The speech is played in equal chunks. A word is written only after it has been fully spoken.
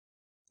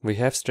We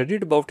have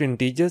studied about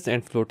integers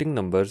and floating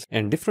numbers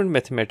and different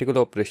mathematical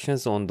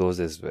operations on those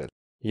as well.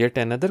 Yet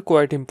another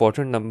quite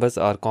important numbers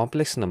are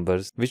complex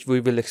numbers, which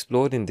we will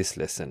explore in this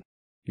lesson.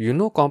 You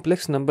know,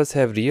 complex numbers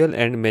have real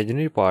and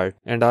imaginary part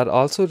and are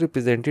also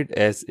represented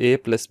as a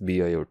plus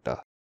b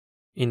iota.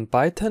 In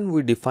Python,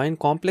 we define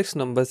complex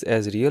numbers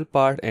as real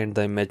part and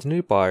the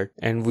imaginary part,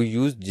 and we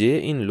use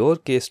j in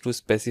lowercase to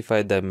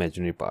specify the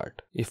imaginary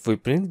part. If we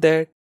print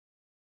that,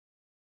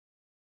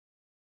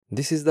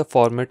 this is the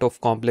format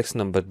of complex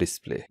number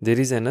display. There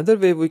is another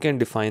way we can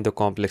define the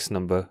complex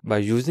number by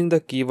using the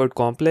keyword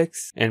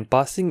complex and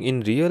passing in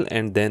real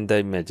and then the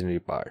imaginary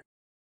part.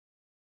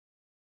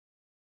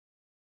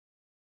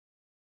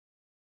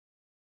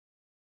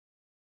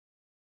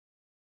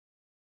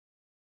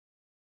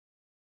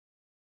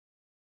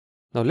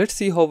 Now let's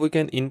see how we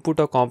can input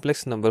a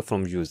complex number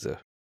from user.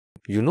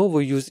 You know,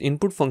 we use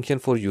input function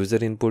for user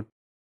input.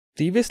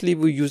 Previously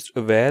we used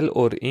val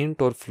or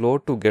int or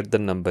float to get the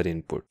number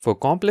input. For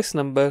complex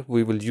number,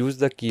 we will use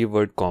the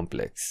keyword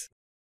complex.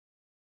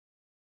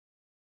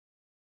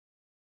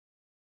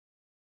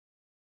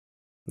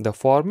 The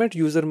format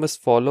user must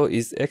follow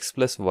is x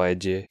plus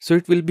yj, so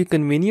it will be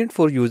convenient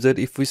for user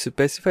if we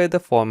specify the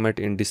format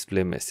in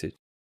display message.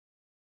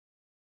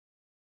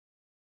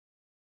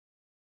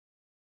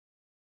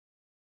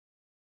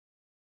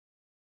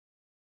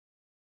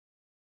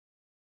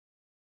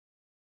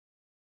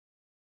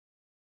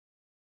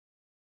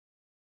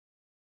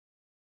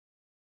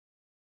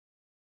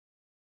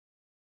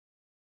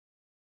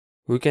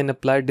 We can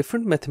apply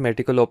different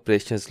mathematical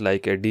operations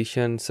like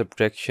addition,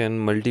 subtraction,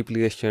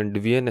 multiplication,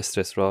 division,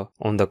 etc.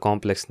 on the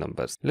complex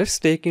numbers. Let's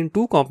take in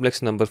two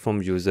complex numbers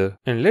from user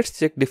and let's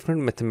check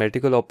different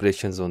mathematical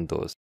operations on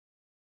those.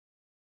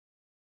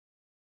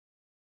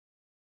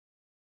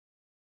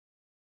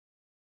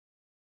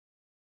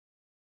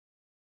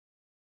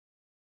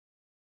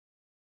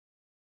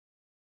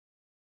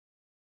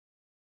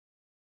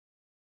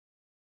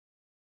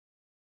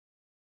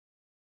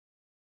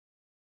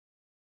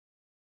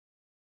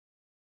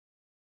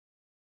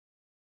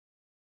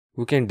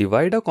 We can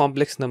divide a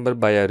complex number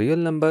by a real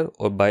number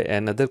or by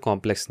another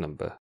complex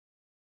number.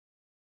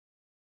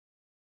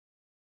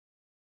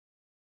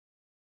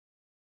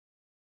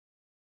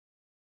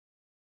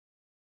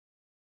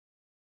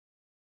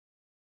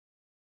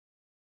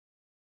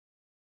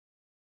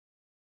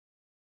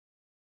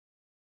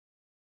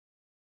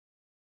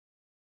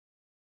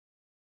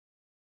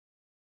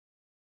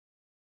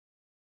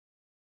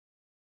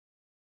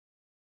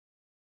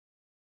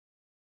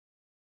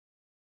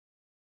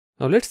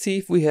 Now let's see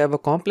if we have a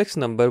complex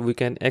number, we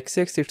can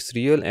access its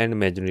real and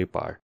imaginary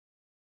part.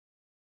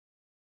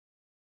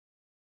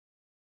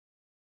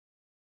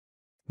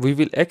 We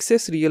will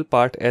access real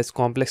part as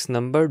complex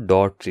number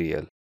dot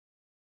real.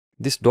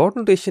 This dot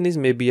notation is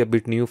maybe a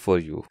bit new for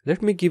you.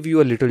 Let me give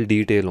you a little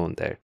detail on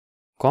that.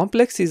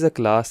 Complex is a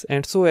class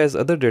and so as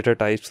other data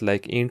types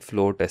like int,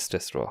 float,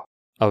 etc.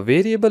 A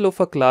variable of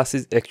a class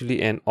is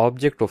actually an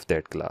object of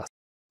that class.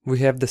 We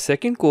have the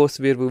second course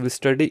where we will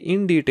study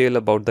in detail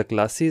about the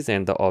classes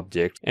and the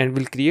objects and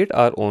will create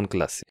our own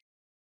classes.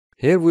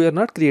 Here we are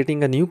not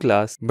creating a new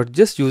class but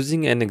just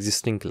using an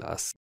existing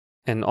class.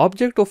 An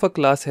object of a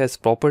class has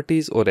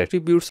properties or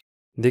attributes.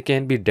 They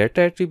can be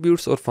data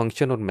attributes or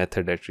function or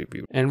method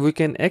attribute, and we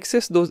can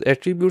access those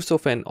attributes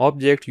of an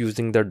object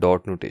using the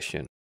dot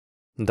notation.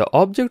 The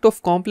object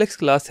of complex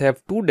class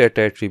have two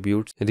data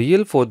attributes,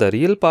 real for the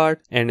real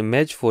part and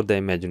image for the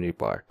imaginary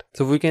part.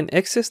 So we can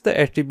access the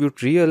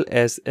attribute real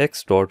as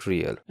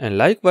x.real and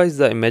likewise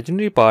the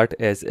imaginary part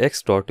as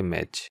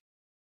x.image.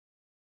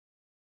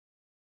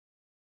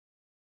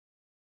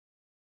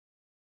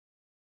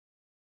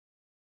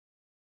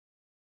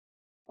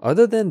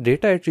 Other than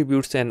data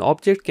attributes, an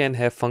object can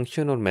have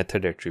function or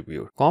method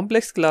attribute.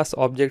 Complex class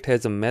object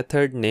has a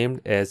method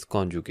named as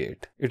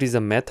conjugate. It is a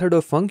method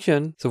or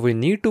function, so we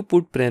need to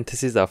put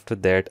parentheses after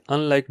that,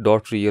 unlike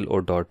 .real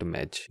or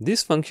 .image.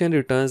 This function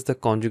returns the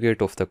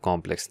conjugate of the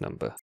complex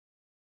number.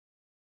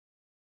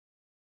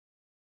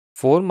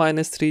 4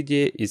 minus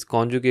 3j is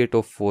conjugate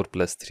of 4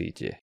 plus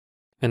 3j.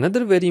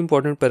 Another very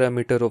important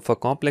parameter of a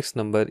complex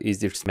number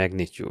is its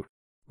magnitude.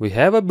 We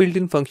have a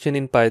built-in function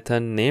in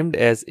Python named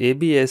as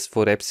abs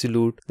for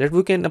absolute that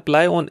we can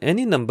apply on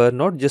any number,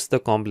 not just the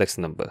complex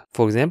number.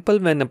 For example,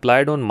 when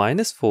applied on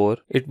 -4,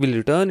 it will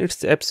return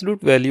its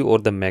absolute value or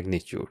the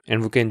magnitude,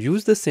 and we can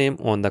use the same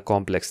on the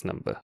complex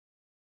number.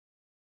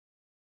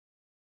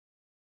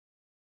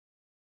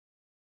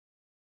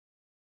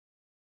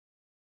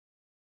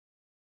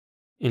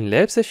 In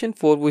lab session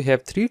 4, we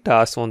have 3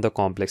 tasks on the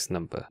complex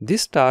number.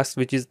 This task,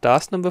 which is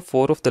task number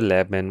 4 of the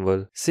lab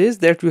manual, says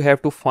that you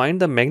have to find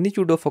the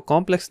magnitude of a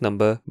complex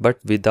number but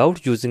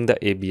without using the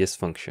abs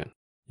function.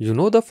 You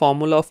know the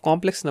formula of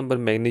complex number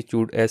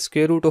magnitude as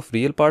square root of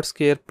real part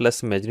square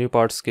plus imaginary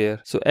part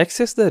square. So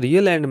access the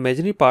real and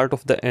imaginary part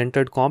of the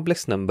entered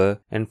complex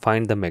number and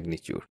find the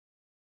magnitude.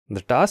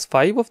 The task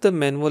 5 of the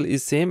manual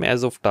is same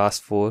as of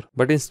task 4,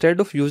 but instead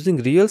of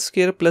using real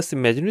square plus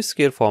imaginary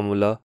square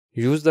formula,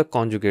 use the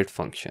conjugate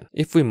function.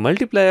 If we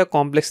multiply a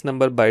complex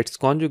number by its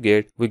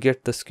conjugate, we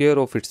get the square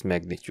of its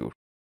magnitude.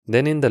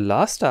 Then in the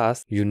last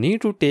task, you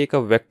need to take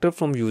a vector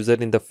from user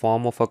in the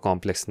form of a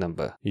complex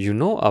number. You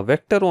know a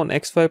vector on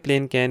xy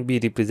plane can be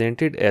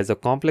represented as a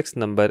complex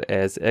number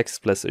as x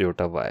plus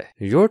iota y.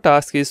 Your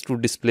task is to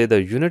display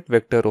the unit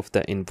vector of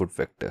the input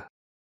vector.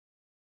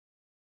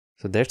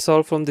 So that's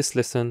all from this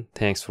lesson.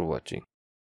 Thanks for watching.